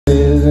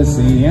it's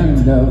the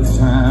end of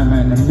time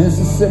and the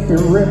Mississippi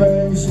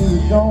River, she's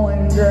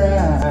going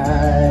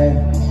dry.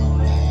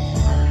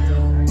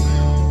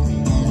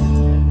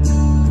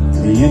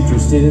 The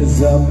interest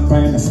is up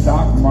and the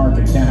stock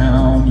market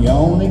down. You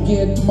only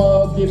get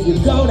mugged if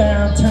you go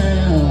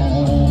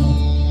downtown.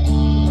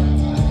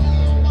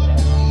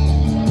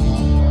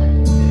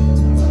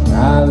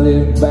 I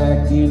live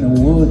back in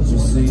the woods, you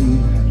see,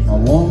 a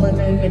woman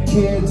and the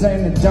kids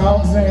and the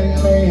dogs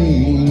and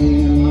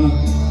me.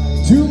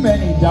 Too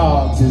many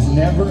dogs is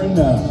never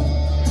enough.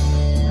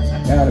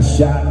 Got a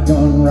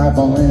shotgun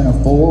rifle and a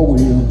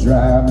four-wheel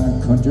drive,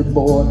 and a country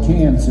boy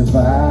can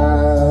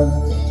survive.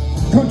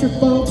 Country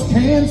folks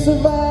can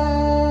survive.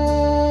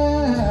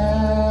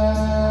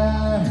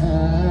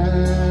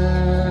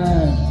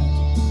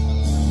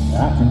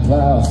 I can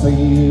plow a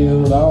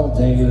field all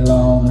day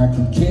long. I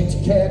can catch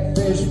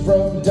catfish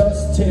from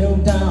dusk till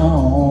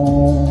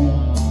dawn.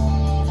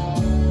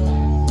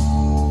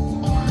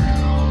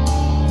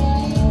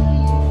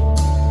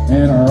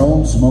 And our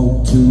own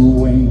smoke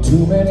too. Ain't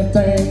too many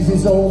things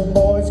these old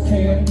boys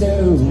can't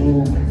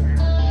do.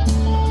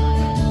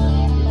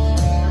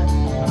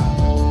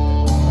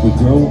 We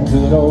grow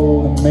good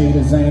old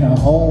tomatoes and a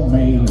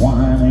homemade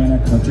wine, and a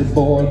country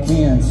boy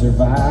can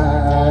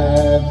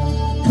survive.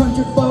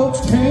 Country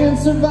folks can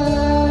survive,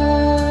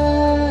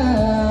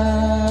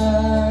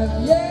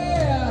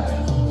 yeah.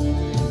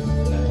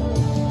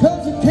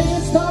 'Cause you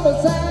can't stop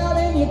us out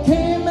and you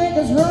can't make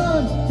us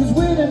run, 'cause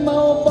we're them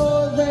old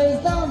boys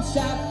raised on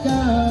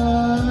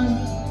shotgun.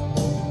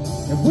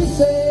 If we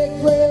say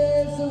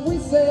grace and we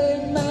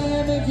say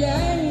ma'am, if you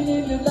ain't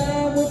into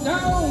that, we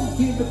don't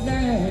give a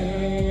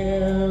damn.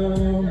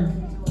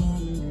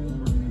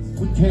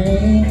 We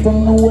came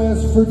from the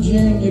West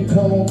Virginia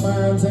coal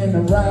mines and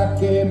the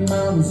Rocky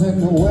Mountains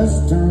and the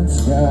western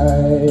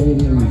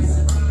skies.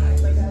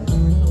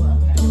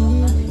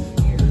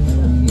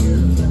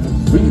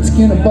 We can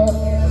skin a buck,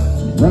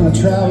 run a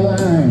trout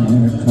line,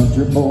 and a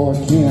country boy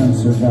can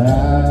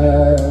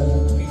survive.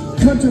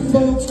 Country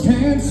folks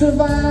can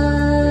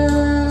survive.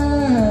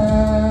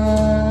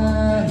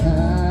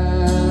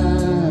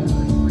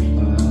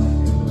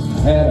 I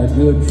had a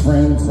good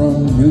friend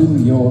from New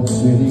York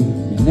City.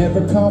 He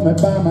never called me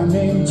by my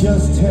name,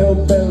 just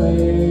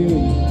Hillbilly.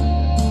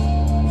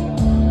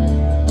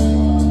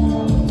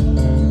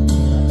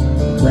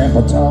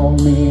 Grandpa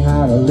taught me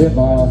how to live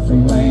off the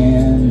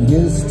land.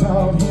 His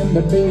taught him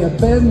to be a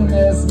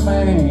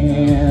businessman.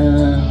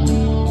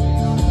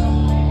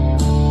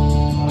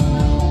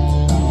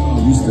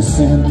 He used to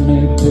send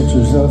me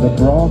pictures of the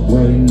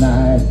Broadway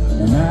night,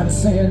 and I'd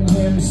send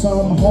him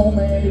some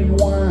homemade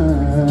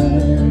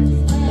wine.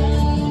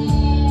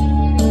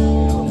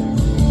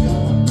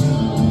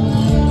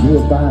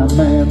 Killed by a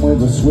man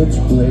with a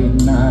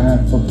switchblade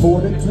knife. For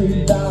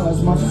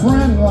 $43, my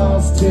friend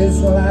lost his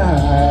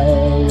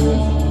life.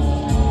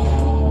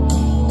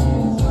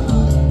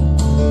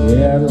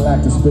 Yeah, I'd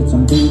like to spit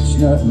some beach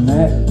nut in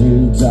that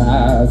dude's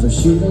eyes, or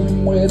shoot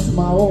him with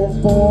my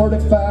old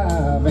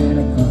 45, and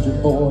a country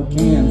boy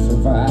can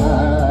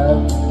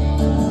survive.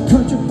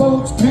 Country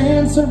folks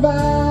can survive,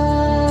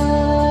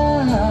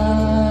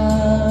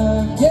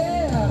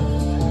 yeah.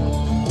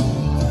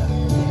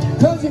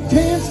 'Cause you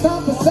can't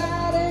stop us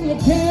out and you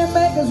can't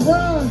make us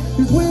run,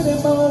 'cause we're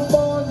them old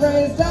boys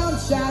raised on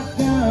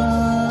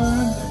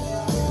shotgun.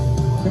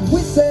 And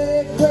we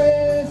say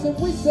grace and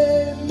we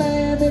say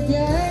ma'am, if you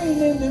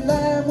ain't into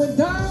that, we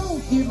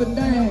don't give a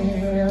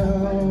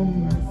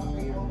damn.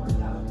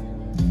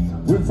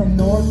 We're from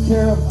North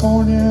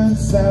California and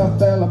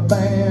South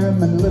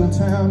Alabama, and little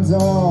towns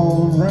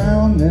all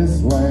around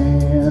this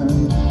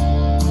land.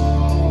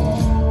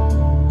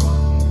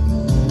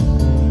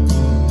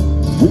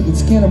 We can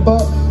skin a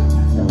buck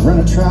and run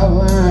a trout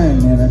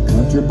line, and a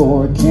country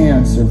boy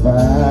can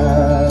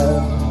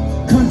survive.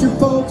 Country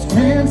folks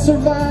can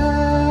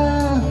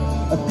survive.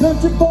 A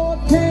country boy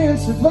can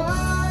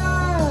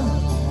survive.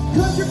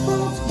 Country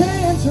folks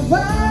can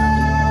survive.